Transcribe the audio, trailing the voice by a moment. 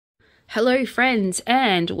Hello friends,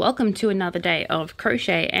 and welcome to another day of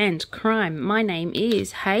Crochet and Crime. My name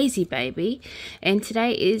is Hazy Baby and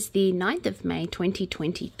today is the 9th of May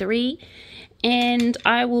 2023 and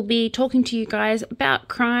I will be talking to you guys about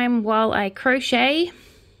crime while I crochet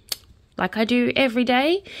like I do every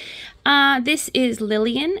day. This is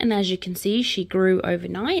Lillian and as you can see she grew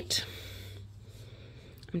overnight.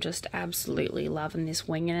 I'm just absolutely loving this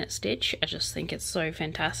winging it stitch. I just think it's so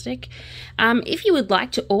fantastic. If you would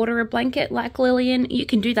like to order a blanket like Lillian, you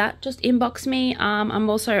can do that. Just inbox me. I'm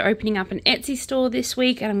also opening up an Etsy store this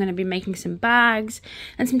week and I'm going to be making some bags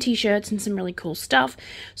and some t-shirts and some really cool stuff.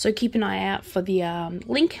 So keep an eye out for the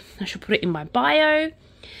link. I shall put it in my bio.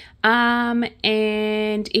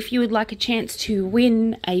 And if you would like a chance to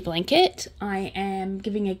win a blanket, I am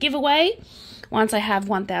giving a giveaway. Once I have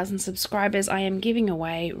 1,000 subscribers, I am giving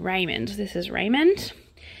away Raymond. This is Raymond.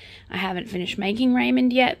 I haven't finished making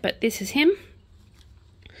Raymond yet, but this is him.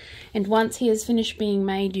 And once he is finished being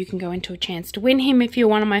made, you can go into a chance to win him if you're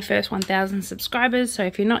one of my first 1,000 subscribers. So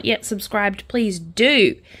if you're not yet subscribed, please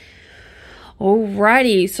do.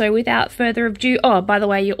 Alrighty, so without further ado, oh, by the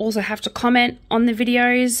way, you also have to comment on the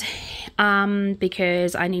videos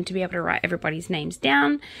because I need to be able to write everybody's names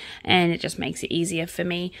down and it just makes it easier for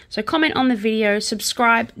me. So comment on the video,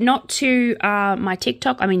 subscribe, not to my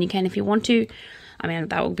TikTok. I mean, you can if you want to. I mean,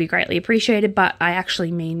 that would be greatly appreciated, but I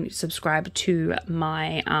actually mean subscribe to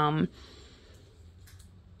my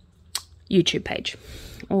YouTube page.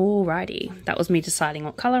 Alrighty, that was me deciding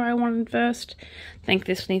what color I wanted first. I think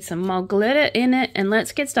this needs some more glitter in it, and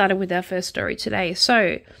let's get started with our first story today.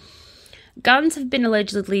 So, guns have been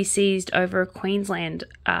allegedly seized over a Queensland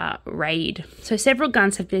raid. So several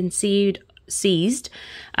guns have been seized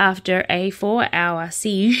after a 4-hour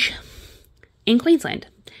siege in Queensland.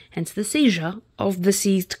 Hence the seizure of the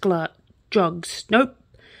seized guns.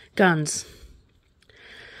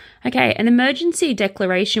 Okay, an emergency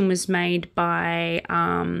declaration was made at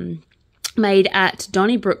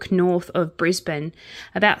Donnybrook north of Brisbane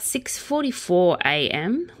about 6:44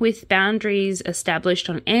 a.m. with boundaries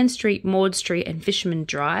established on Ann Street, Maud Street and Fisherman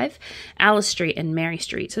Drive, Alice Street and Mary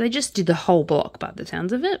Street. So they just did the whole block by the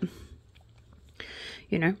sounds of it.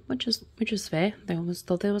 You know, which is fair. They almost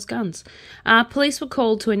thought there was guns. Police were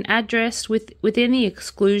called to an address within the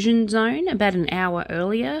exclusion zone about an hour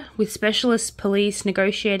earlier, with specialist police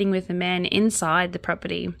negotiating with a man inside the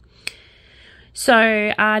property.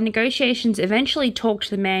 So negotiations eventually talked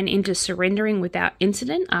the man into surrendering without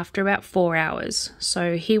incident after about 4 hours.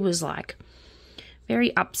 So he was like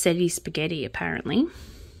very upsetty spaghetti apparently.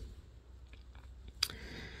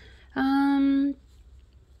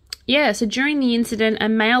 Yeah, so during the incident, a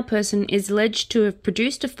male person is alleged to have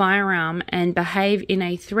produced a firearm and behave in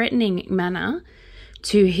a threatening manner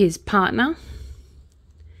to his partner.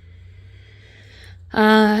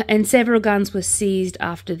 And several guns were seized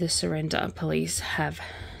after the surrender, police have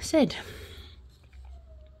said.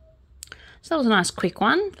 So that was a nice quick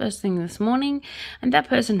one, first thing this morning. And that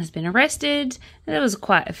person has been arrested. There was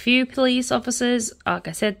quite a few police officers. Like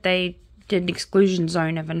I said, they did an exclusion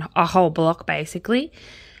zone of a whole block, basically.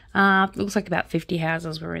 Looks like about 50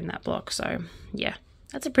 houses were in that block. So, yeah,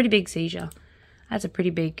 that's a pretty big seizure. That's a pretty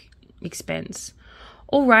big expense.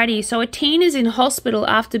 Alrighty, so a teen is in hospital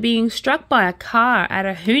after being struck by a car at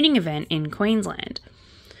a hooning event in Queensland.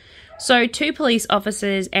 So 2 police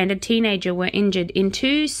officers and a teenager were injured in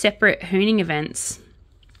 2 separate hooning events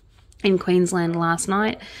in Queensland last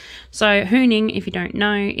night. So hooning, if you don't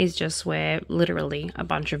know, is just where literally a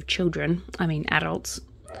bunch of children, I mean adults,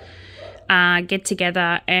 get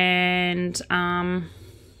together and,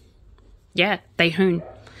 yeah, they hoon.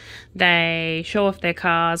 They show off their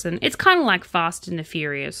cars, and it's kind of like Fast and the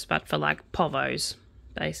Furious, but for like povos,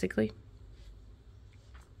 basically.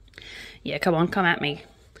 Yeah, come on, come at me.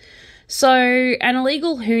 So, an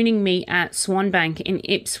illegal hooning meet at Swanbank in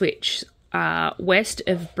Ipswich, west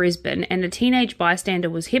of Brisbane, and a teenage bystander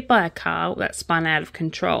was hit by a car that spun out of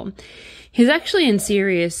control. He's actually in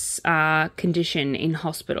serious condition in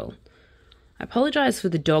hospital. I apologise for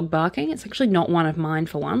the dog barking. It's actually not one of mine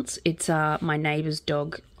for once. It's my neighbour's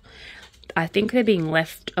dog. I think they're being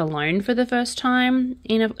left alone for the first time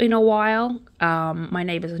in a while. My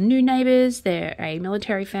neighbours are new neighbours. They're a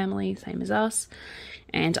military family, same as us.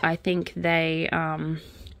 And I think they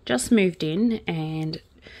just moved in and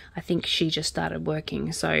I think she just started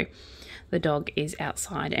working. So the dog is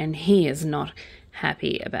outside and he is not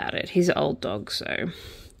happy about it. He's an old dog, so...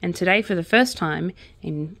 And today, for the first time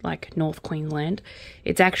in, like, North Queensland,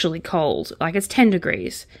 it's actually cold. Like, it's 10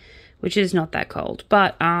 degrees, which is not that cold.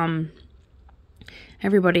 But,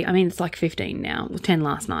 everybody, I mean, it's like 15 now, 10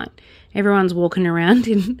 last night. Everyone's walking around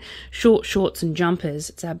in short shorts and jumpers.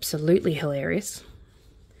 It's absolutely hilarious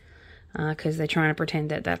because they're trying to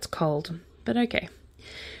pretend that that's cold. But okay.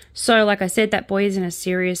 So, like I said, that boy is in a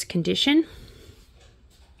serious condition.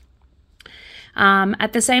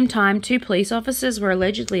 At the same time, 2 police officers were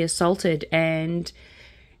allegedly assaulted and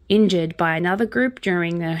injured by another group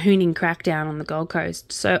during the hooning crackdown on the Gold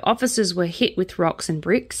Coast. So officers were hit with rocks and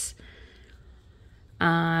bricks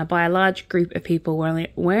by a large group of people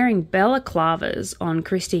wearing balaclavas on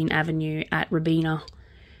Christine Avenue at Rabina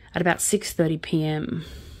at about 6:30 p.m.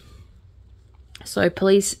 So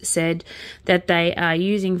police said that they are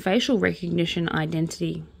using facial recognition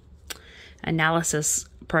identity analysis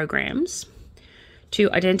programs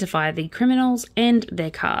to identify the criminals and their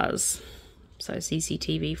cars. So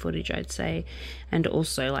CCTV footage, I'd say, and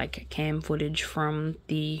also like cam footage from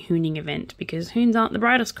the hooning event, because hoons aren't the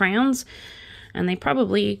brightest crowns and they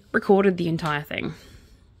probably recorded the entire thing.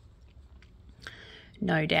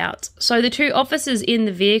 No doubt. So the 2 officers in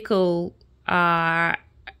the vehicle have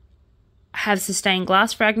sustained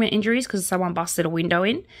glass fragment injuries because someone busted a window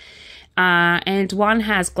in. And one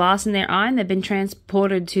has glass in their eye and they've been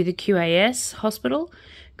transported to the QAS hospital.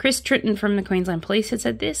 Chris Tritton from the Queensland Police had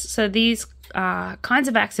said this. So these kinds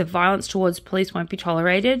of acts of violence towards police won't be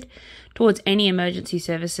tolerated towards any emergency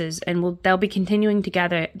services, and they'll be continuing to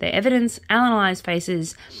gather their evidence, analyse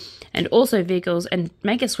faces and also vehicles, and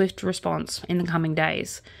make a swift response in the coming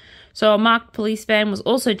days. So a marked police van was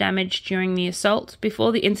also damaged during the assault.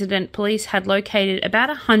 Before the incident, police had located about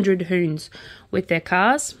 100 hoons with their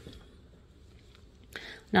cars.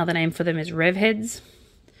 Another name for them is revheads.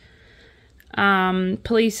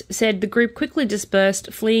 Police said the group quickly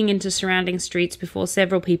dispersed, fleeing into surrounding streets before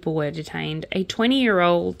several people were detained. A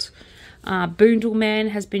 20-year-old Boondall man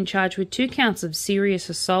has been charged with 2 counts of serious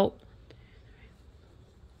assault,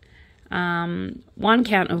 1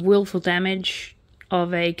 count of willful damage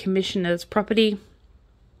of a commissioner's property,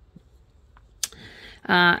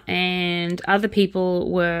 and other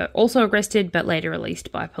people were also arrested but later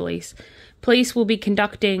released by police. Police will be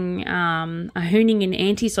conducting a hooning and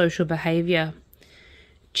antisocial behaviour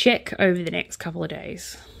check over the next couple of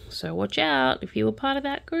days. So watch out if you were part of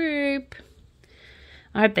that group.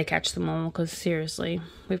 I hope they catch them all, because seriously,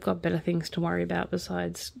 we've got better things to worry about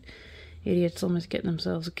besides idiots almost getting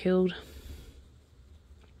themselves killed.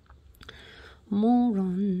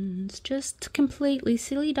 Morons, just completely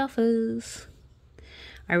silly duffers.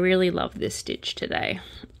 I really love this stitch today,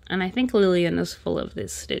 and I think Lillian is full of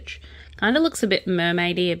this stitch. Kind of looks a bit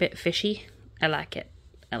mermaidy, a bit fishy. I like it.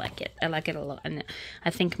 I like it. I like it a lot. And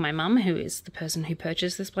I think my mum, who is the person who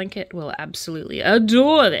purchased this blanket, will absolutely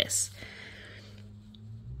adore this.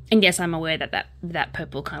 And yes, I'm aware that that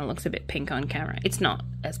purple kind of looks a bit pink on camera. It's not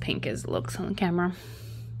as pink as it looks on camera.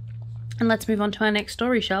 And let's move on to our next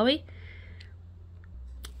story, shall we?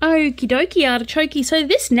 Okie dokie, artichoke. So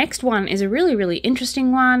this next one is a really, really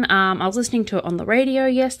interesting one. I was listening to it on the radio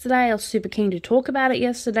yesterday. I was super keen to talk about it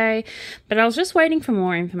yesterday, but I was just waiting for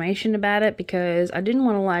more information about it because I didn't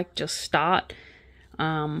want to just start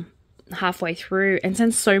halfway through. And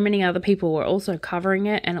since so many other people were also covering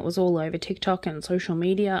it and it was all over TikTok and social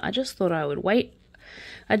media, I just thought I would wait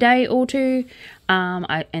a day or two.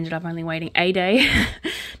 I ended up only waiting a day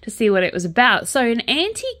to see what it was about. So an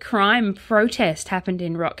anti-crime protest happened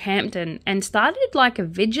in Rockhampton and started like a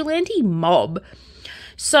vigilante mob.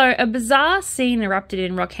 So a bizarre scene erupted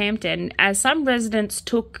in Rockhampton as some residents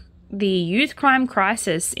took the youth crime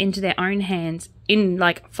crisis into their own hands in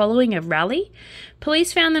following a rally.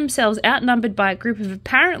 Police found themselves outnumbered by a group of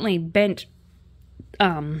apparently bent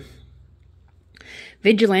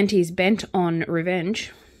vigilantes bent on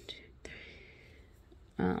revenge.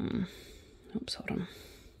 Oops, hold on.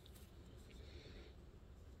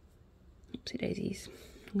 Oopsie daisies.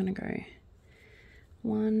 I'm going to go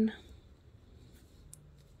 1,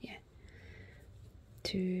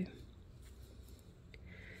 2,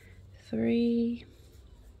 3,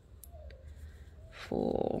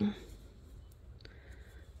 4,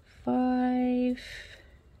 5,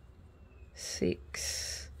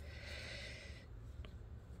 6,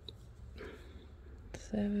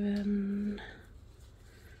 7,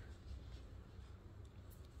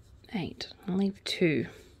 8. I'll leave 2.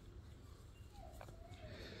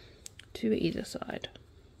 2 either side.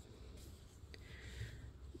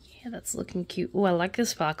 Yeah, that's looking cute. Oh, I like the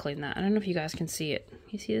sparkle in that. I don't know if you guys can see it.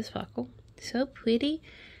 You see the sparkle? So pretty.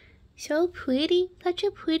 So pretty. Such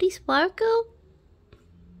a pretty sparkle.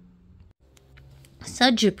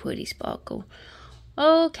 Such a pretty sparkle.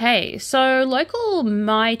 Okay, so local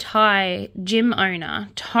Mai Tai gym owner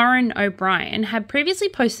Torrin O'Brien had previously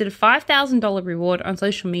posted a $5,000 reward on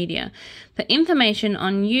social media for information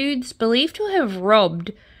on youths believed to have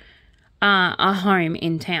robbed a home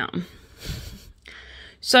in town.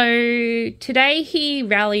 So yesterday he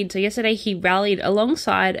rallied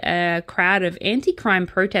alongside a crowd of anti-crime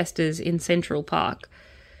protesters in Central Park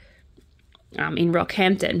in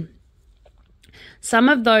Rockhampton. Some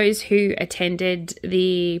of those who attended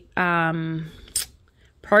the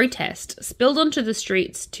protest spilled onto the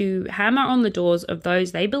streets to hammer on the doors of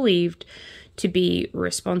those they believed to be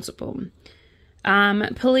responsible.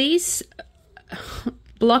 Police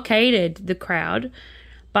blockaded the crowd,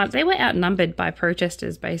 but they were outnumbered by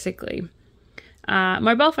protesters, basically.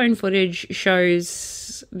 Mobile phone footage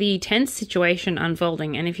shows the tense situation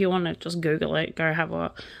unfolding, and if you want to just Google it, go have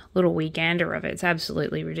a little wee gander of it. It's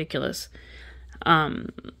absolutely ridiculous.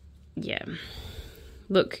 Yeah.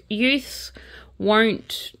 Look, youths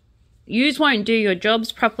won't do your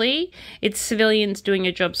jobs properly. It's civilians doing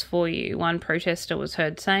your jobs for you. One protester was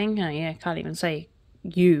heard saying, oh yeah, can't even say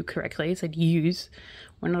you correctly. It said yous.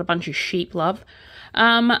 We're not a bunch of sheep, love.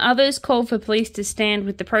 Others called for police to stand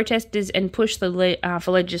with the protesters and push for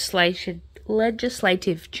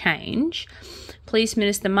legislative change. Police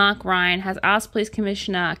Minister Mark Ryan has asked Police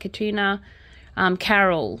Commissioner Katrina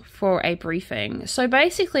Carroll for a briefing. So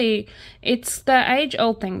basically, it's the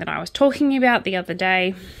age-old thing that I was talking about the other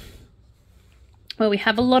day, where we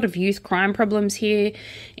have a lot of youth crime problems here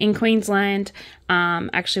in Queensland.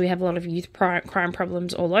 Actually, we have a lot of youth crime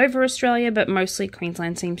problems all over Australia, but mostly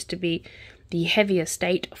Queensland seems to be the heavier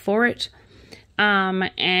state for it.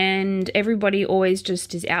 And everybody always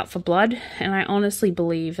just is out for blood, and I honestly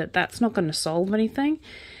believe that that's not going to solve anything.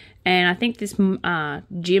 And I think this gym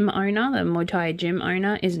owner, the Muay Thai gym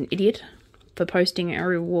owner, is an idiot for posting a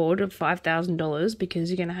reward of $5,000,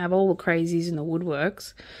 because you're going to have all the crazies in the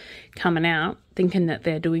woodworks coming out thinking that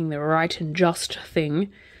they're doing the right and just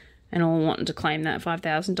thing and all wanting to claim that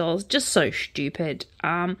 $5,000. Just so stupid.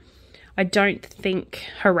 I don't think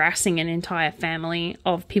harassing an entire family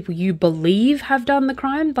of people you believe have done the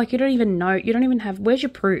crime, like you don't even know, you don't even have, where's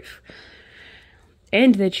your proof?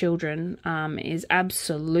 And their children, is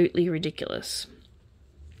absolutely ridiculous.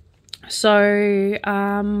 So,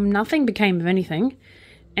 nothing became of anything,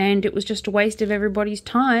 and it was just a waste of everybody's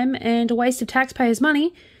time and a waste of taxpayers'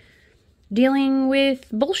 money dealing with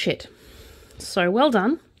bullshit. So, well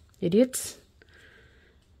done, idiots.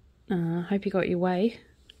 Hope you got your way.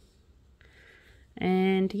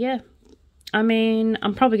 And, yeah. I mean,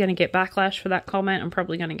 I'm probably going to get backlash for that comment. I'm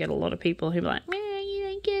probably going to get a lot of people who are like, you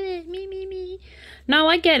don't get it, me. No,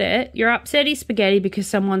 I get it. You're upsetty spaghetti because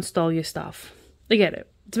someone stole your stuff. I get it.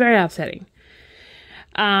 It's very upsetting.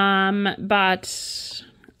 But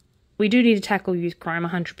we do need to tackle youth crime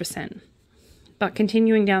 100%. But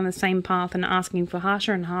continuing down the same path and asking for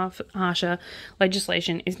harsher and harsher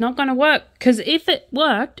legislation is not going to work. Because if it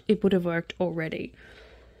worked, it would have worked already.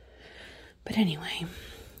 But anyway,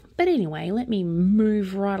 let me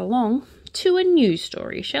move right along to a news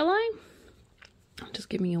story, shall I? Just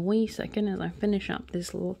give me a wee second as I finish up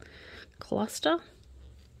this little cluster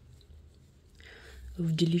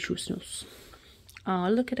of deliciousness. Oh,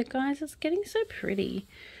 look at it, guys. It's getting so pretty.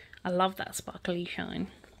 I love that sparkly shine.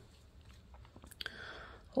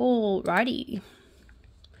 Alrighty.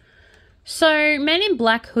 So, men in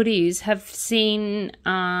black hoodies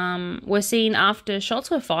were seen after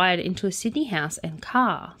shots were fired into a Sydney house and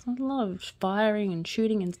car. There's a lot of firing and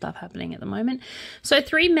shooting and stuff happening at the moment. So,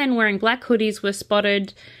 3 men wearing black hoodies were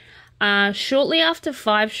spotted shortly after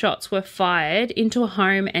 5 shots were fired into a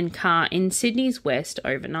home and car in Sydney's west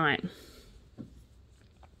overnight.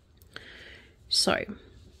 So,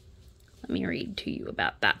 let me read to you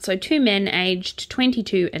about that. So 2 men aged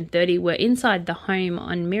 22 and 30 were inside the home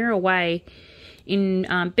on Mirror Way in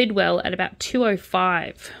Bidwell at about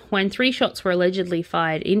 2:05 when 3 shots were allegedly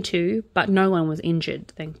fired into, but no one was injured,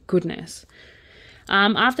 thank goodness.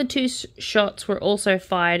 After 2 shots were also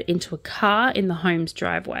fired into a car in the home's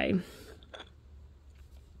driveway.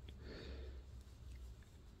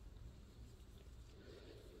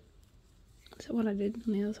 Is that what I did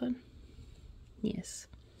on the other side? Yes.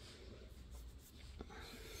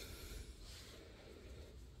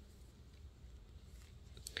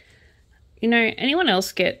 You know, anyone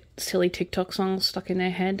else get silly TikTok songs stuck in their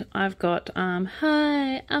head? I've got,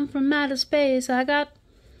 hi, I'm from outer space. I got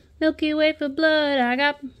Milky Way for blood. I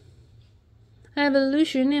got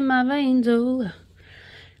evolution in my veins. Oh.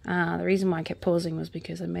 The reason why I kept pausing was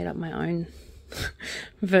because I made up my own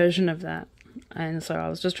version of that. And so I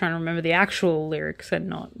was just trying to remember the actual lyrics and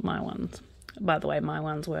not my ones. By the way, my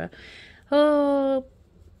ones were Oh.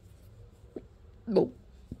 Oh.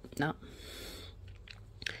 No.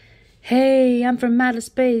 Hey, I'm from outer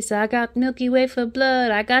space. I got Milky Way for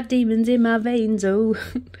blood. I got demons in my veins. Oh.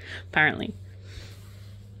 Apparently.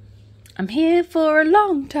 I'm here for a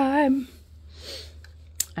long time.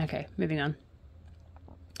 Okay, moving on.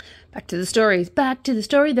 Back to the stories. Back to the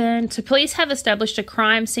story then. So police have established a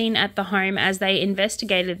crime scene at the home as they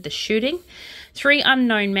investigated the shooting. 3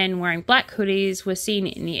 unknown men wearing black hoodies were seen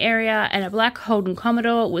in the area, and a black Holden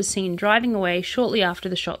Commodore was seen driving away shortly after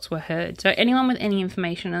the shots were heard. So anyone with any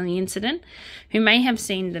information on the incident who may have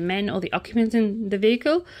seen the men or the occupants in the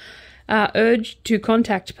vehicle are urged to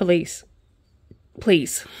contact police.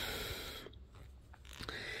 Please.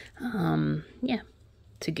 Yeah.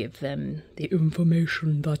 To give them the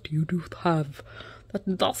information that you do have,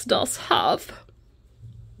 that does have.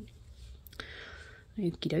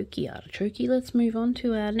 Okie dokie, artichoke. Let's move on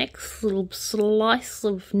to our next little slice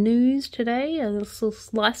of news today. A little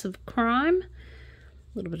slice of crime.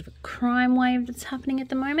 A little bit of a crime wave that's happening at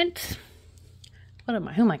the moment. Who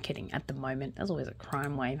am I kidding? At the moment. There's always a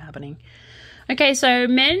crime wave happening. Okay, so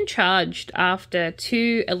men charged after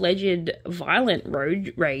 2 alleged violent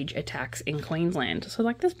road rage attacks in Queensland. So,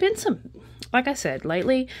 there's been some, like I said,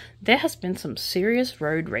 lately, there has been some serious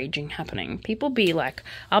road raging happening. People be,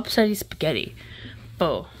 upsetty spaghetti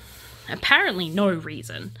for apparently no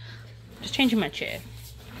reason. Just changing my chair.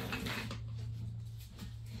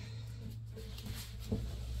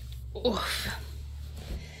 Oof.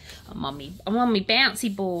 I'm on me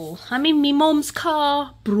bouncy ball. I'm in me mom's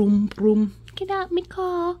car. Broom, broom. Get out me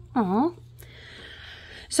car. Aw.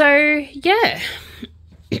 So, yeah.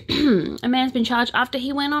 A man's been charged after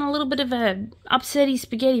he went on a little bit of a upsetty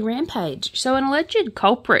spaghetti rampage. So, an alleged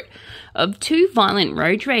culprit of 2 violent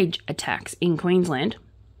road rage attacks in Queensland,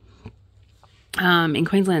 in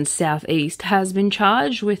Queensland's southeast, has been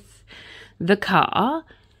charged with the car.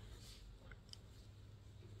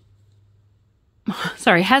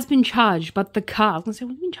 Has been charged, but the car... I was going to say,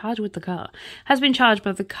 what have you been charged with the car? Has been charged,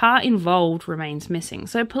 but the car involved remains missing.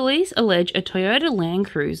 So police allege a Toyota Land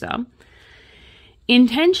Cruiser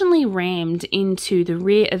intentionally rammed into the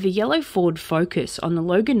rear of a yellow Ford Focus on the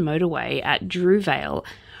Logan motorway at Drewvale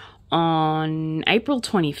on April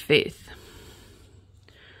 25th.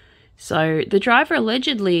 So the driver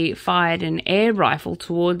allegedly fired an air rifle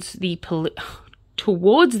towards the people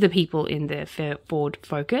in the Ford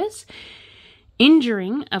Focus,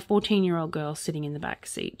 injuring a 14-year-old girl sitting in the back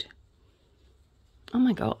seat. Oh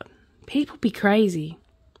my God. People be crazy.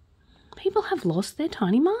 People have lost their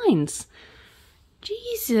tiny minds.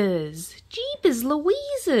 Jesus. Jeepers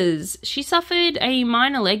Louises. She suffered a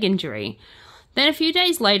minor leg injury. Then a few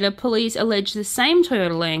days later, police alleged the same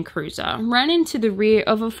Toyota Land Cruiser ran into the rear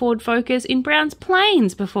of a Ford Focus in Browns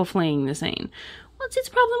Plains before fleeing the scene. What's its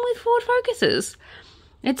problem with Ford Focuses?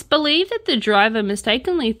 It's believed that the driver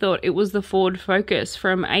mistakenly thought it was the Ford Focus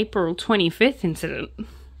from April 25th incident.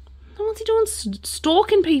 What's he doing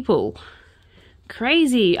stalking people?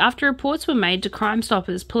 Crazy. After reports were made to Crime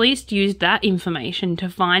Stoppers, police used that information to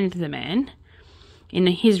find the man in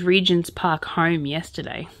his Regent's Park home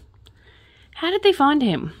yesterday. How did they find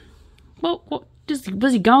him?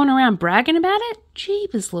 Was he going around bragging about it?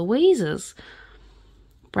 Jeepers Louises.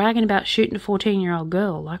 Bragging about shooting a 14-year-old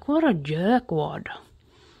girl. What a jerkwad.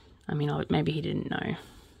 I mean, maybe he didn't know.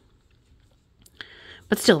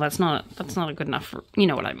 But still, that's not a good enough, you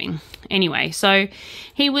know what I mean. Anyway, so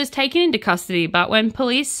he was taken into custody, but when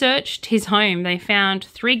police searched his home, they found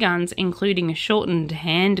 3 guns, including a shotgun.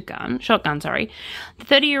 The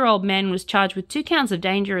 30-year-old man was charged with 2 counts of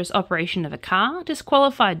dangerous operation of a car,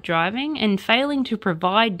 disqualified driving, and failing to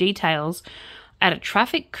provide details at a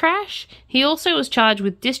traffic crash. He also was charged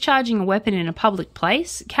with discharging a weapon in a public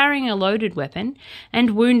place, carrying a loaded weapon,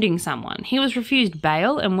 and wounding someone. He was refused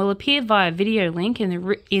bail and will appear via video link in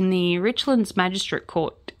the Richlands Magistrate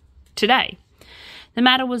Court today. The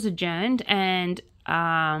matter was adjourned, and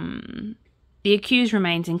the accused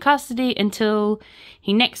remains in custody until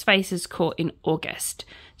he next faces court in August.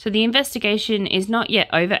 So the investigation is not yet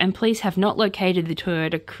over, and police have not located the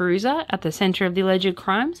Toyota Cruiser at the centre of the alleged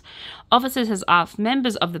crimes. Officers has asked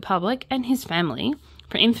members of the public and his family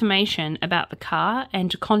for information about the car and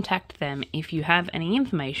to contact them if you have any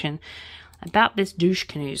information about this douche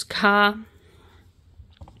canoe's car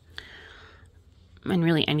and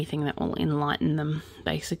really anything that will enlighten them,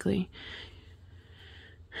 basically.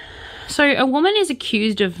 So a woman is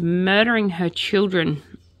accused of murdering her children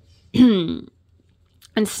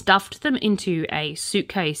and stuffed them into a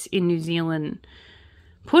suitcase in New Zealand,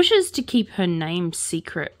 pushes to keep her name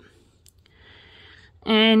secret.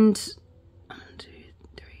 And 1, 2,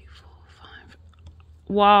 3, 4, 5.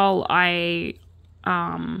 while I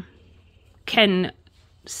can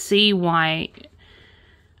see why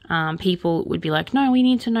people would be like, no, we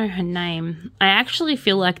need to know her name, I actually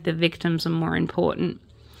feel like the victims are more important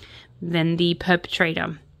than the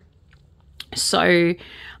perpetrator. So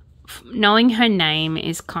knowing her name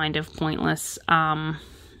is kind of pointless.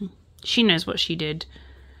 She knows what she did.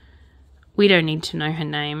 We don't need to know her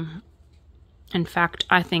name. In fact,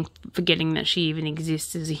 I think forgetting that she even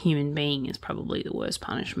exists as a human being is probably the worst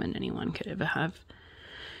punishment anyone could ever have.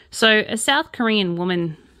 So, a South Korean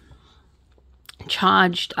woman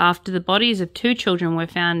charged after the bodies of 2 children were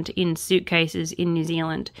found in suitcases in New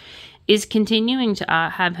Zealand is continuing to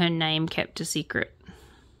have her name kept a secret.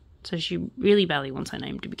 So she really badly wants her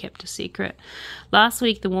name to be kept a secret. Last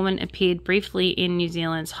week, the woman appeared briefly in New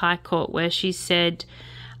Zealand's High Court where she said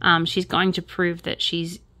she's going to prove that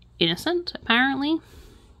she's innocent, apparently,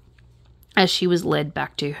 as she was led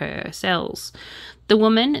back to her cells. The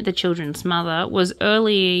woman, the children's mother, was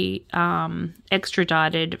early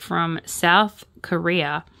extradited from South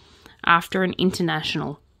Korea after an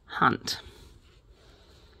international hunt.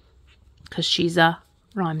 Because she's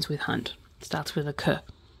rhymes with hunt. Starts with a K.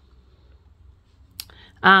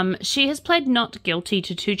 She has pled not guilty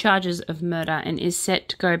to 2 charges of murder and is set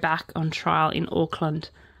to go back on trial in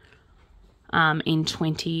Auckland in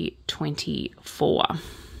 2024.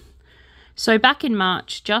 So back in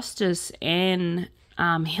March, Justice Anne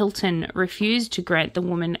Hilton refused to grant the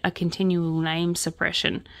woman a continual name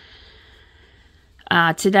suppression.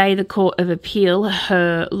 Today, the Court of Appeal,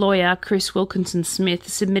 her lawyer, Chris Wilkinson Smith,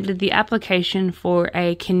 submitted the application for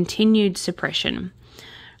a continued suppression.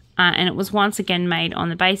 And it was once again made on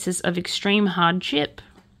the basis of extreme hardship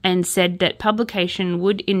and said that publication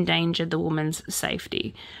would endanger the woman's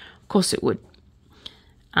safety. Of course it would.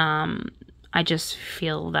 I just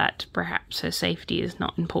feel that perhaps her safety is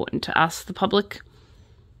not important to us, the public.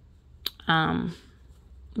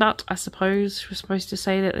 But I suppose we're supposed to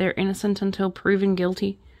say that they're innocent until proven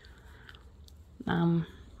guilty.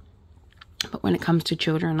 But when it comes to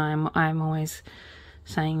children, I'm always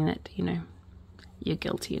saying that, you know, you're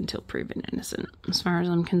guilty until proven innocent, as far as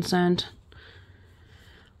I'm concerned.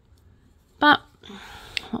 But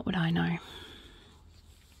what would I know?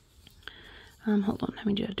 Hold on, how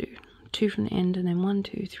many did I do? 2 from the end, and then 1,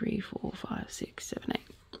 2, 3, 4, 5, 6, 7, 8.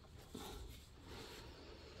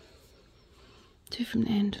 2 from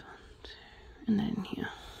the end, 1, 2, and then here.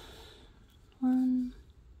 1,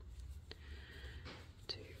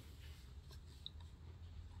 2.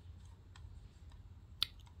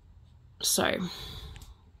 So,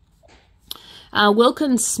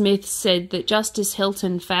 Wilkins Smith said that Justice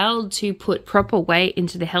Hilton failed to put proper weight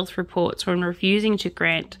into the health reports when refusing to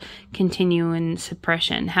grant continuing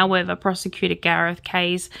suppression. However, Prosecutor Gareth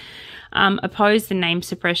Case opposed the name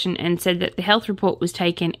suppression and said that the health report was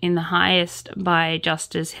taken in the highest by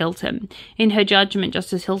Justice Hilton. In her judgment,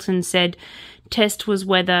 Justice Hilton said test was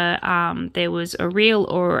whether there was a real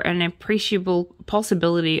or an appreciable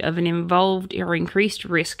possibility of an involved or increased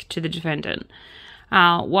risk to the defendant.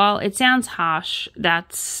 While it sounds harsh,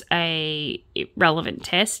 that's a relevant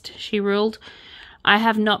test, she ruled. I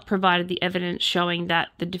have not provided the evidence showing that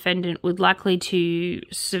the defendant would likely to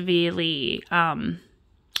severely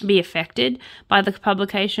be affected by the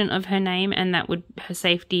publication of her name and that her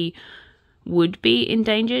safety would be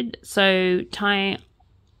endangered. So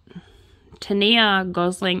Tania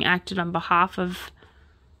Gosling acted on behalf of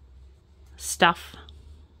Stuff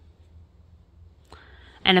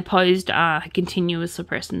and opposed continuous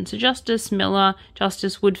suppression. So Justice Miller,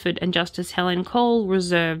 Justice Woodford, and Justice Helen Cole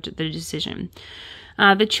reserved the decision.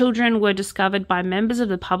 The children were discovered by members of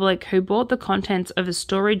the public who bought the contents of a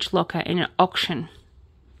storage locker in an auction.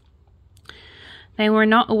 They were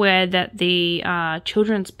not aware that the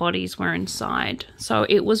children's bodies were inside. So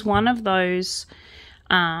it was one of those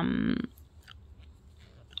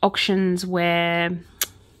auctions where,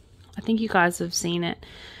 I think you guys have seen it,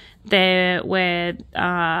 where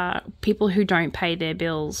people who don't pay their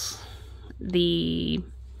bills, the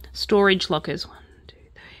storage lockers, 1, 2,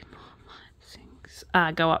 3, 4, 5, 6,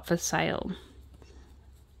 go up for sale.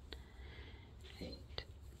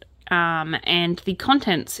 And the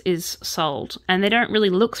contents is sold, and they don't really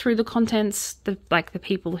look through the contents, like the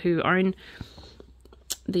people who own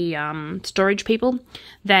the storage people,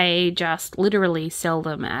 they just literally sell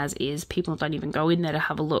them as is. People don't even go in there to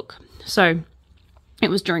have a look. So it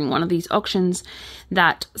was during one of these auctions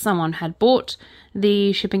that someone had bought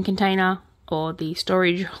the shipping container, or the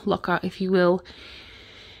storage locker, if you will,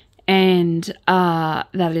 and that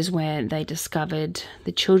is where they discovered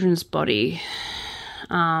the children's body.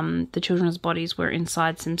 The children's bodies were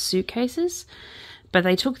inside some suitcases, But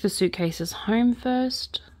they took the suitcases home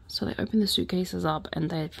first. So they opened the suitcases up and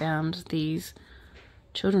they found these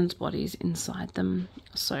children's bodies inside them.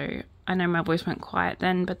 So I know my voice went quiet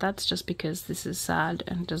then, but that's just because this is sad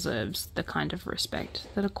and deserves the kind of respect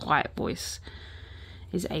that a quiet voice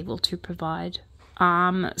is able to provide.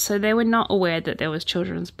 So they were not aware that there was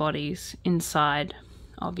children's bodies inside,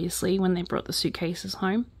 obviously, when they brought the suitcases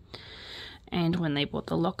home and when they bought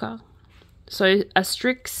the locker. So a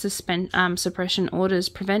strict suppression orders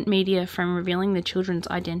prevent media from revealing the children's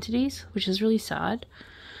identities, which is really sad.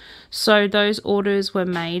 So those orders were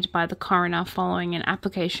made by the coroner following an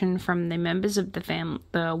application from the members of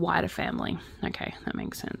the wider family. Okay, that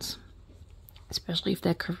makes sense. Especially if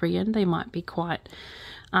they're Korean, they might be quite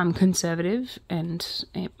conservative, and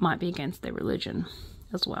it might be against their religion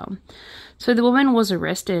as well. So the woman was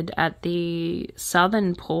arrested at the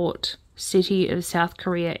southern port city of South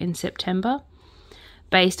Korea in September,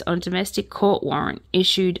 based on a domestic court warrant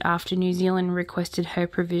issued after New Zealand requested her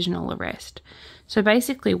provisional arrest. So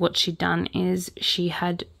basically what she'd done is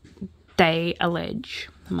they allege,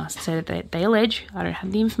 I must say that they allege, I don't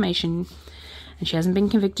have the information, and she hasn't been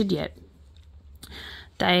convicted yet.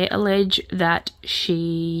 They allege that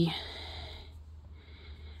she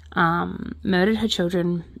murdered her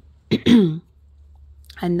children and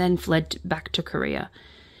then fled back to Korea.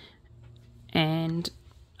 And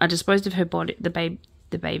I disposed of her body, the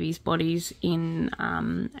baby's bodies in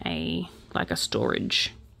a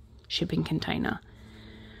storage shipping container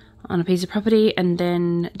on a piece of property, and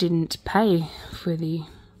then didn't pay for the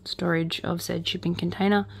storage of said shipping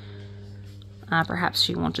container. Perhaps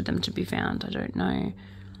she wanted them to be found, I don't know.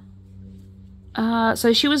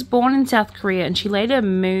 So she was born in South Korea, and she later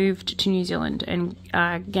moved to New Zealand and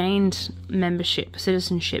gained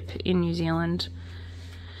citizenship in New Zealand.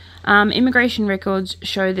 Immigration records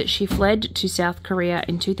show that she fled to South Korea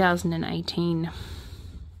in 2018. 1,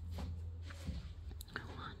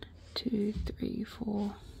 2, 3,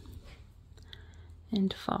 4,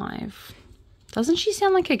 and 5. Doesn't she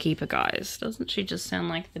sound like a keeper, guys? Doesn't she just sound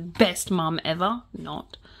like the best mum ever?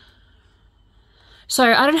 Not.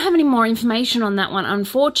 So I don't have any more information on that one,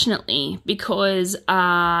 unfortunately, because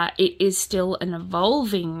it is still an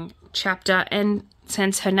evolving chapter, and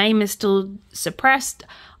since her name is still suppressed,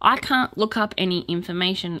 I can't look up any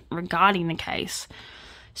information regarding the case.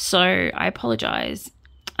 So I apologize,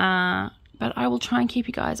 but I will try and keep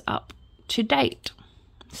you guys up to date.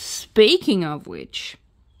 Speaking of which,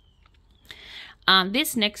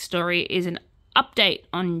 this next story is an update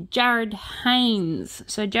on Jared Haynes.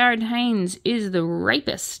 So Jared Haynes is the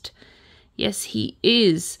rapist. Yes, he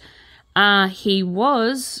is. He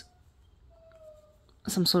was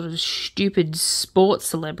some sort of stupid sports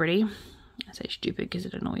celebrity. I say stupid because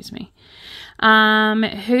it annoys me.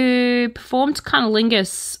 Who performed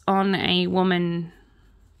cunnilingus on a woman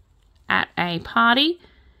at a party.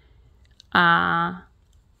 An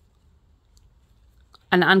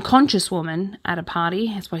unconscious woman at a party.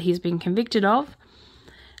 That's what he's been convicted of.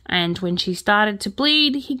 And when she started to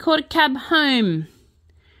bleed, he called a cab home.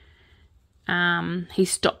 He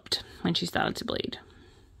stopped when she started to bleed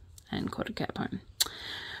and called a cab home.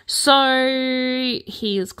 So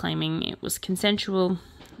he is claiming it was consensual.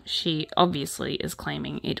 She obviously is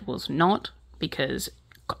claiming it was not, because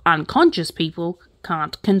unconscious people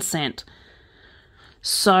can't consent.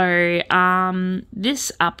 So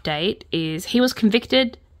this update is he was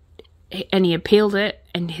convicted and he appealed it,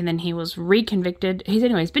 and then he was reconvicted.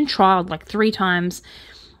 He's been trialed like 3 times.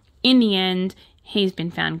 In the end, he's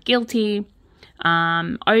been found guilty.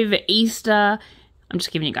 Over Easter, I'm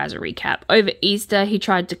just giving you guys a recap. Over Easter, he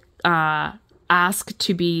tried to ask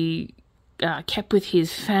to be kept with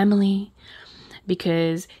his family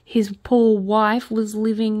because his poor wife was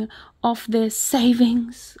living off their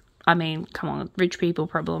savings. I mean, come on, rich people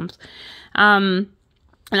problems. And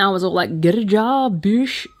I was all like, get a job,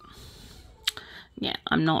 bish. Yeah,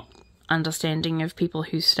 I'm not understanding of people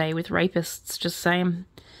who stay with rapists, just saying.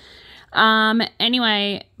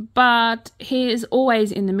 Anyway, but he is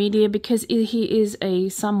always in the media because he is a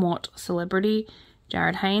somewhat celebrity,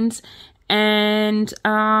 Jared Haynes. And,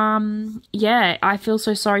 yeah, I feel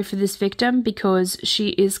so sorry for this victim because she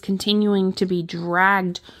is continuing to be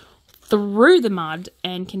dragged through the mud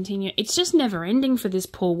and continue. It's just never ending for this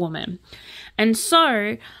poor woman. And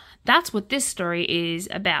so that's what this story is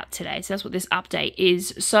about today. So that's what this update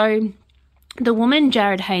is. So the woman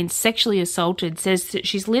Jared Haynes sexually assaulted says that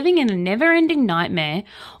she's living in a never-ending nightmare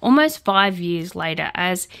almost 5 years later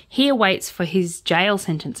as he awaits for his jail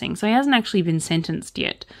sentencing. So he hasn't actually been sentenced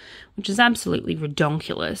yet, which is absolutely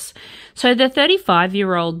redonkulous. So the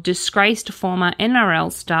 35-year-old disgraced former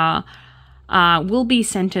NRL star will be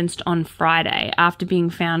sentenced on Friday after being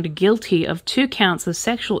found guilty of 2 counts of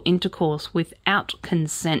sexual intercourse without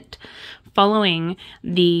consent following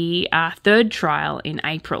the 3rd trial in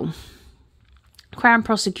April. Crown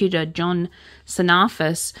Prosecutor John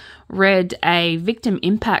Sanafis read a victim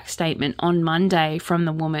impact statement on Monday from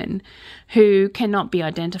the woman, who cannot be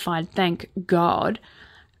identified, thank God,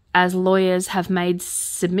 as lawyers have made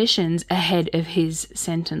submissions ahead of his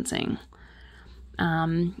sentencing.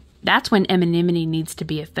 That's when anonymity needs to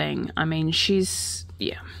be a thing. I mean, she's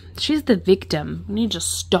the victim. We need to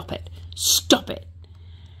stop it. Stop it.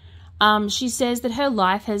 She says that her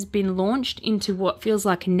life has been launched into what feels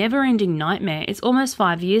like a never-ending nightmare. It's almost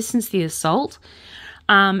 5 years since the assault,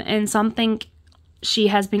 and something she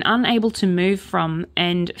has been unable to move from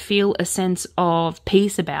and feel a sense of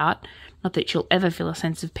peace about. Not that she'll ever feel a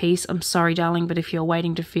sense of peace. I'm sorry, darling, but if you're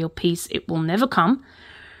waiting to feel peace, it will never come.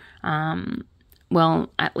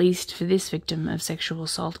 Well, at least for this victim of sexual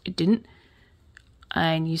assault, it didn't.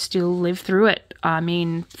 And you still live through it. I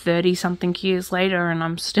mean, 30-something years later, and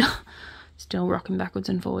I'm still rocking backwards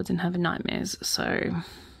and forwards and having nightmares. So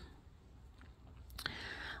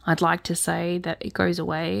I'd like to say that it goes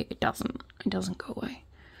away. It doesn't. It doesn't go away.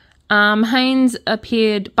 Haynes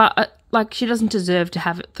appeared, but she doesn't deserve to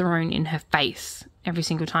have it thrown in her face every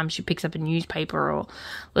single time she picks up a newspaper or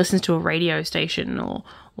listens to a radio station or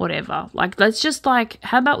whatever. Let's just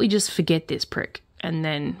how about we just forget this prick, and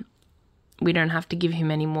then we don't have to give him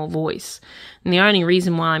any more voice. And the only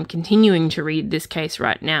reason why I'm continuing to read this case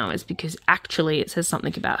right now is because actually it says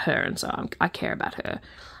something about her, and so I care about her.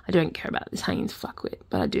 I don't care about this Haynes fuckwit,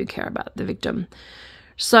 but I do care about the victim.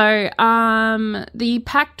 So, the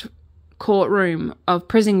packed courtroom of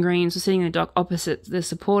Prison Greens was sitting in the dock opposite the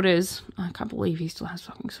supporters. I can't believe he still has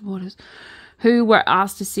fucking supporters, who were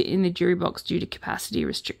asked to sit in the jury box due to capacity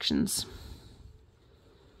restrictions.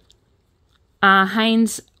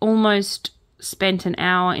 Haynes almost spent an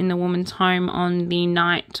hour in the woman's home on the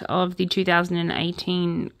night of the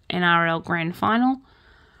 2018 NRL Grand Final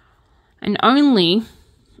and only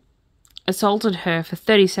assaulted her for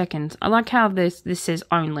 30 seconds. I like how this says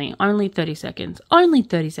only 30 seconds. Only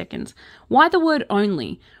 30 seconds. Why the word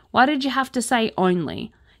only? Why did you have to say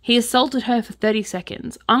only? He assaulted her for 30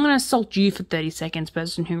 seconds. I'm going to assault you for 30 seconds,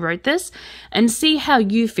 person who wrote this, and see how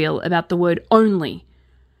you feel about the word only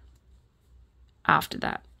after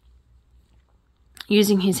that.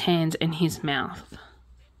 Using his hands and his mouth.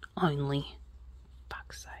 Only.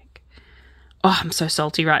 Fuck's sake. Oh, I'm so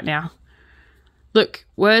salty right now. Look,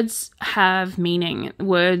 words have meaning.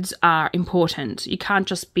 Words are important. You can't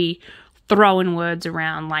just be throwing words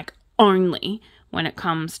around like only when it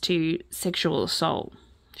comes to sexual assault.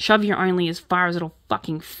 Shove your only as far as it'll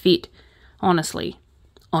fucking fit. Honestly.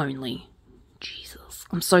 Only. Jesus.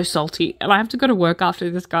 I'm so salty. And I have to go to work after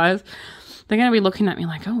this, guys. They're going to be looking at me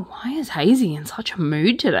like, oh, why is Hazy in such a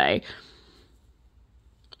mood today?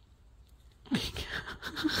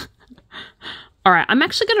 All right, I'm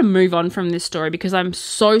actually going to move on from this story because I'm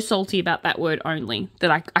so salty about that word only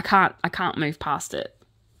that I can't move past it.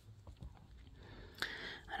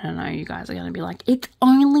 I don't know, you guys are going to be like, it's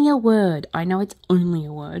only a word. I know it's only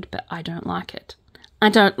a word, but I don't like it. I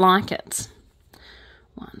don't like it.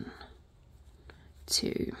 1,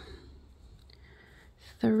 2,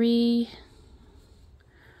 3,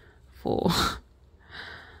 4,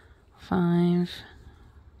 5,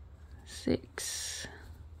 6,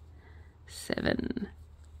 7,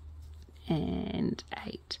 and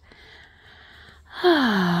 8.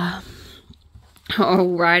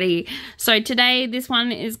 Alrighty, so today this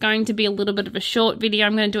one is going to be a little bit of a short video.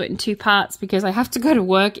 I'm going to do it in 2 parts because I have to go to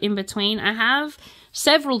work in between. I have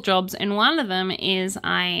several jobs, and one of them is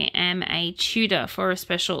I am a tutor for a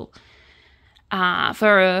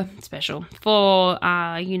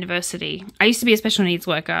university. I used to be a special needs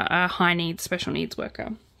worker, a high needs special needs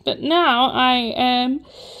worker, but now I am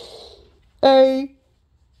a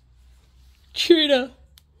tutor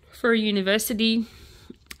for a university,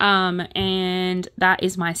 and that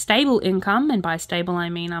is my stable income, and by stable I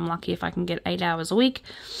mean I'm lucky if I can get 8 hours a week.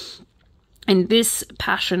 And this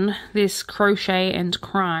passion, this crochet and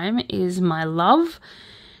crime, is my love,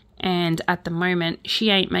 and at the moment she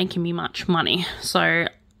ain't making me much money, so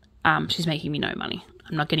she's making me no money.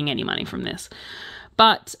 I'm not getting any money from this.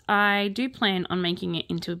 But I do plan on making it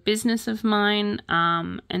into a business of mine,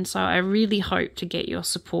 and so I really hope to get your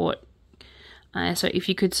support. So if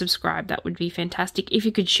you could subscribe, that would be fantastic. If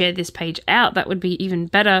you could share this page out, that would be even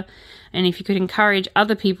better. And if you could encourage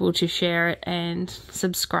other people to share it and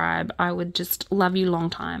subscribe, I would just love you long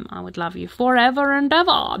time. I would love you forever and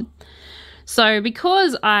ever. So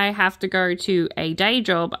because I have to go to a day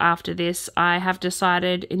job after this, I have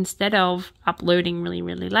decided instead of uploading really,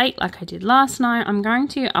 really late like I did last night, I'm going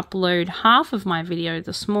to upload half of my video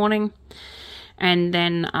this morning and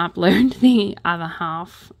then upload the other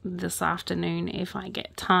half this afternoon if I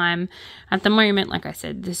get time. At the moment, like I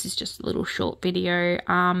said, this is just a little short video,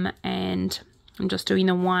 and I'm just doing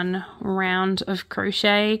the one round of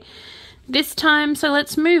crochet this time. So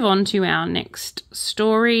let's move on to our next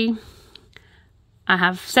story. I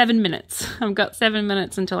have 7 minutes. I've got 7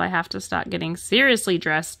 minutes until I have to start getting seriously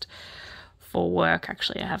dressed for work.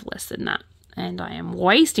 Actually, I have less than that, and I am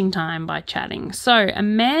wasting time by chatting. So a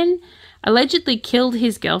man allegedly killed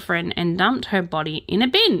his girlfriend and dumped her body in a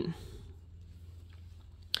bin.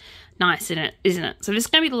 Nice, isn't it? So this is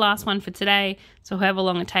going to be the last one for today. So however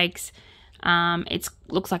long it takes, it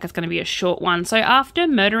looks like it's going to be a short one. So after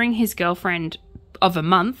murdering his girlfriend of a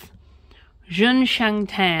month, Jun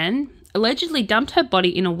Shang-tan allegedly dumped her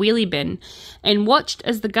body in a wheelie bin and watched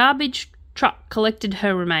as the garbage truck collected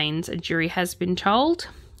her remains, a jury has been told.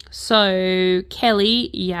 So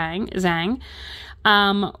Kelly Zhang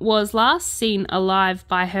was last seen alive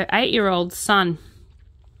by her 8-year-old son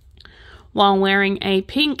while wearing a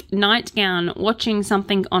pink nightgown, watching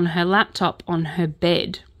something on her laptop on her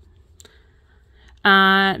bed.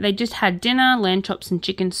 They just had dinner, lamb chops and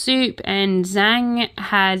chicken soup, and Zhang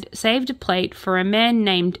had saved a plate for a man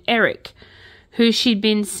named Eric, who she'd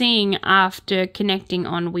been seeing after connecting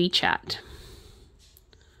on WeChat.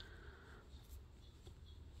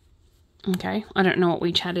 Okay, I don't know what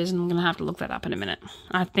WeChat is, and I'm going to have to look that up in a minute.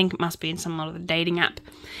 I think it must be in some other dating app.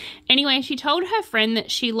 Anyway, she told her friend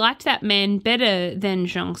that she liked that man better than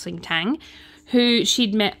Zhong Xing-tang, who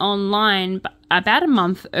she'd met online about a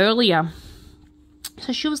month earlier.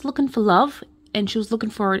 So she was looking for love, and she was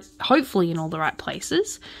looking for it hopefully in all the right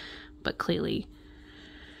places, but clearly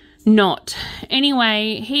not.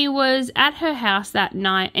 Anyway, he was at her house that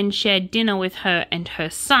night and shared dinner with her and her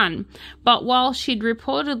son. But while she'd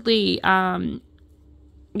reportedly,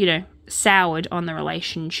 soured on the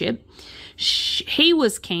relationship, he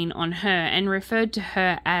was keen on her and referred to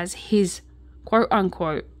her as his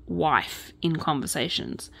quote-unquote wife in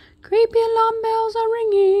conversations. Creepy alarm bells are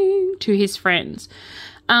ringing to his friends.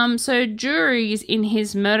 So juries in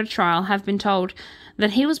his murder trial have been told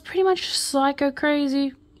that he was pretty much psycho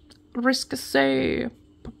crazy. Risque,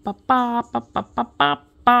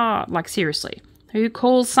 like seriously, who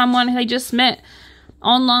calls someone they just met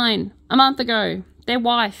online a month ago their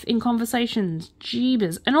wife in conversations?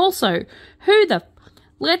 Jeebus. And also, who the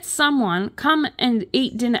lets someone come and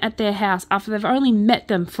eat dinner at their house after they've only met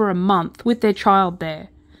them for a month with their child there?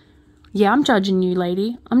 Yeah, I'm judging you,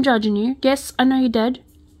 lady. I'm judging you. Yes, I know you're dead.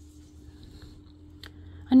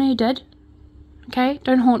 I know you're dead. Okay,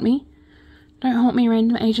 don't haunt me. Don't haunt me,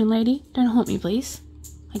 random Asian lady. Don't haunt me, please.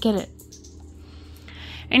 I get it.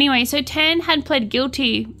 Anyway, so Tan had pled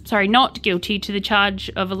not guilty to the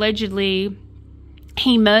charge of allegedly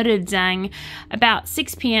he murdered Zhang about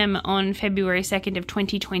 6 p.m. on February 2nd of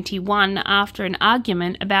 2021 after an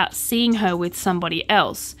argument about seeing her with somebody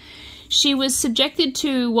else. She was subjected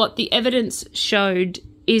to what the evidence showed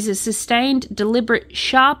is a sustained, deliberate,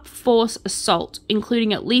 sharp force assault,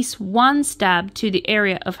 including at least one stab to the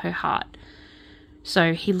area of her heart.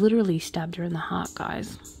 So he literally stabbed her in the heart,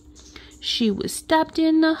 guys. She was stabbed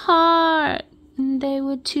in the heart, and they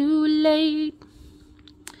were too late.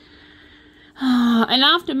 And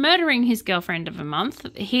after murdering his girlfriend of a month,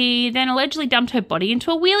 he then allegedly dumped her body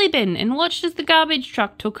into a wheelie bin and watched as the garbage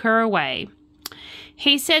truck took her away.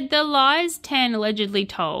 He said the lies Tan allegedly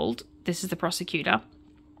told, this is the prosecutor,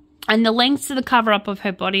 and the lengths of the cover-up of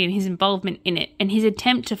her body and his involvement in it and his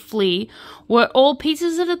attempt to flee were all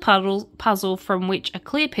pieces of the puzzle from which a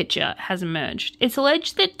clear picture has emerged. It's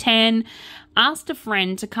alleged that Tan asked a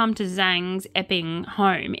friend to come to Zhang's Epping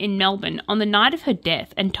home in Melbourne on the night of her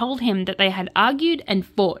death and told him that they had argued and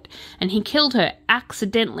fought, and he killed her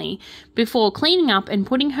accidentally before cleaning up and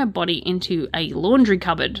putting her body into a laundry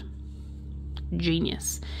cupboard.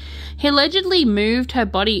 Genius. He allegedly moved her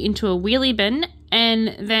body into a wheelie bin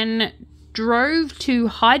and then drove to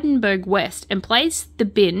Heidenberg West and placed the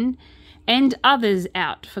bin and others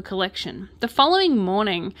out for collection. The following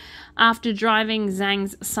morning, after driving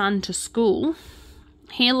Zhang's son to school,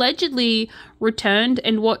 he allegedly returned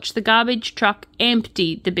and watched the garbage truck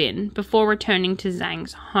empty the bin before returning to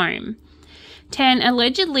Zhang's home. Tan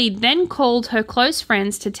allegedly then called her close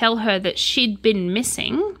friends to tell her that she'd been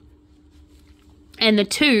missing, and the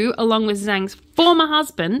two, along with Zhang's former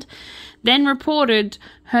husband, then reported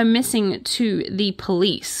her missing to the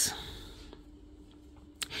police.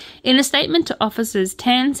 In a statement to officers,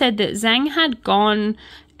 Tan said that Zhang had gone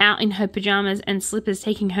out in her pajamas and slippers,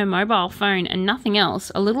 taking her mobile phone and nothing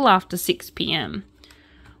else a little after 6 p.m.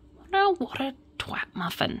 What a twat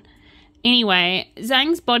muffin. Anyway,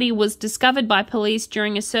 Zhang's body was discovered by police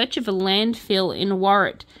during a search of a landfill in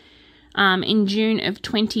Warwick in June of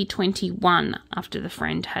 2021 after the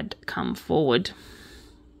friend had come forward.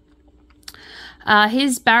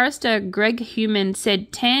 His barrister, Greg Human,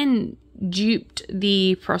 said Tan duped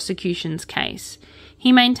the prosecution's case.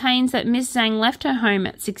 He maintains that Miss Zhang left her home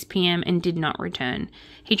at 6 p.m. and did not return.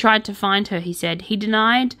 He tried to find her, he said. He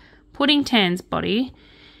denied putting Tan's body...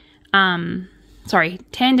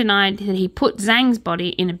 Tan denied that he put Zhang's body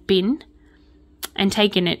in a bin and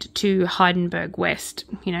taken it to Heidelberg West,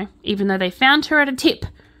 even though they found her at a tip.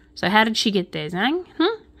 So how did she get there, Zhang?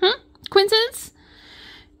 Coincidence?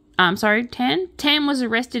 Tan? Tan was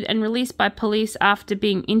arrested and released by police after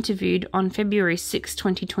being interviewed on February 6,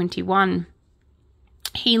 2021.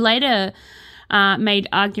 He later made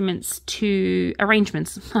arrangements,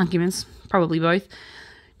 probably both,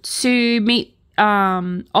 to meet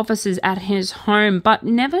officers at his home, but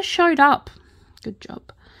never showed up. Good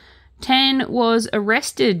job. Tan was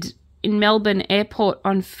arrested in Melbourne Airport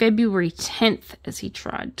on February 10th as he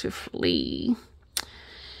tried to flee.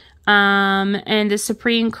 And the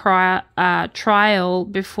Supreme trial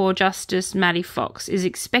before Justice Maddie Fox is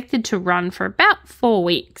expected to run for about 4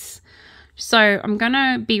 weeks. So I'm going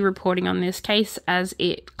to be reporting on this case as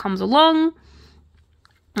it comes along.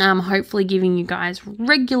 Hopefully giving you guys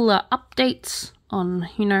regular updates on,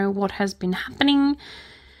 what has been happening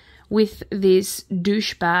with this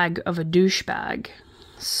douchebag of a douchebag.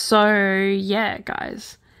 So, yeah,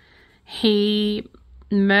 guys. He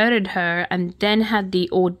murdered her and then had the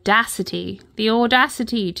audacity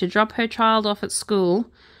to drop her child off at school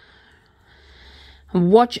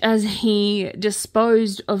and watch as he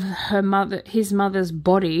disposed of his mother's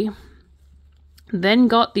body, then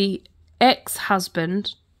got the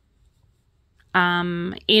ex-husband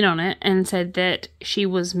in on it and said that she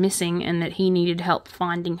was missing and that he needed help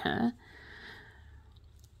finding her.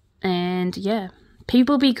 And yeah,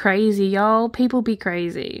 people be crazy, y'all. People be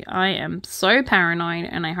crazy. I am so paranoid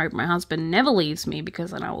and I hope my husband never leaves me,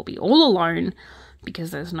 because then I will be all alone,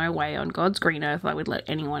 because there's no way on God's green earth I would let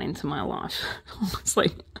anyone into my life.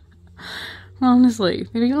 Honestly,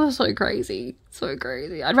 people are so crazy. So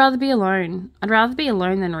crazy. I'd rather be alone. I'd rather be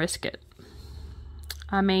alone than risk it.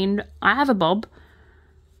 I mean, I have a bob,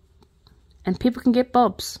 and people can get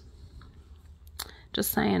bobs.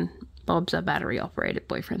 Just saying. Bobs are battery-operated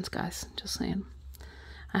boyfriends, guys. Just saying.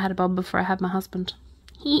 I had a bob before I had my husband.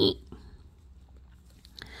 Yep.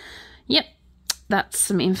 That's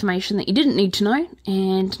some information that you didn't need to know,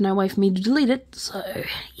 and no way for me to delete it. So,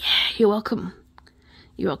 yeah, you're welcome.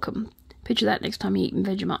 You're welcome. Picture that next time you're eating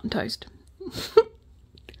Vegemite and toast.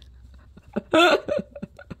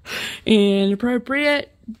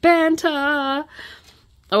 Inappropriate banter.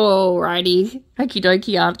 Alrighty. Okie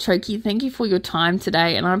dokie, artichoke. Thank you for your time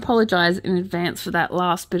today, and I apologise in advance for that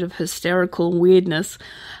last bit of hysterical weirdness.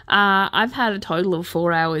 I've had a total of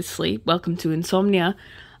 4 hours sleep. Welcome to insomnia.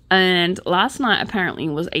 And last night apparently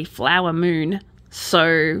was a flower moon.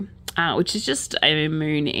 So, which is just a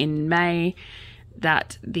moon in May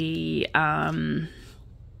that the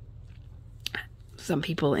some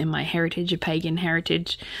people in my heritage, a pagan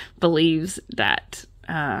heritage, believes that,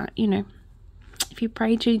 if you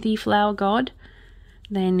pray to the flower god,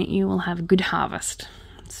 then you will have a good harvest.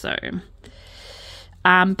 So,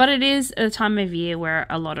 but it is a time of year where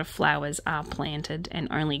a lot of flowers are planted and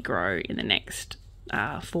only grow in the next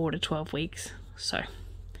 4 to 12 weeks. So,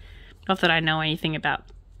 not that I know anything about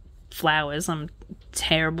flowers. I'm a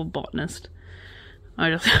terrible botanist.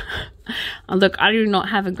 Look, I do not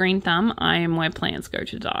have a green thumb. I am where plants go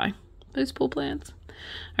to die. Those poor plants.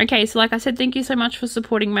 Okay, so like I said, thank you so much for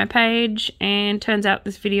supporting my page. And turns out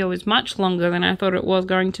this video is much longer than I thought it was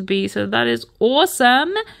going to be. So that is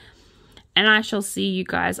awesome. And I shall see you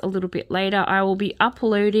guys a little bit later. I will be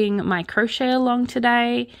uploading my crochet along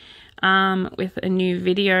today with a new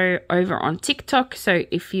video over on TikTok. So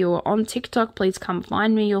if you're on TikTok, please come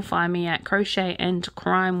find me. You'll find me at Crochet and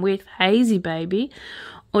Crime with Hazy Baby.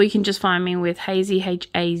 Or you can just find me with Hazy,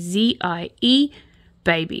 Hazie,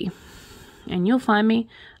 Baby. And you'll find me.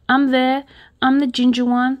 I'm there. I'm the ginger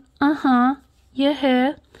one.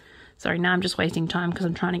 Yeah. Sorry, now I'm just wasting time because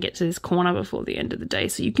I'm trying to get to this corner before the end of the day.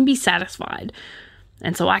 So you can be satisfied.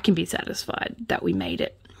 And so I can be satisfied that we made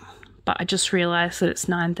it. But I just realised that it's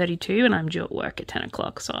 9:32 and I'm due at work at 10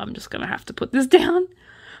 o'clock. So I'm just going to have to put this down.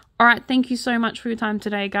 All right, thank you so much for your time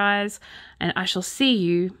today, guys. And I shall see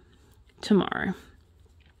you tomorrow.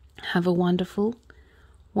 Have a wonderful,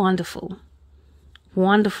 wonderful,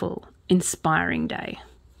 wonderful, inspiring day.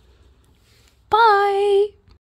 Bye!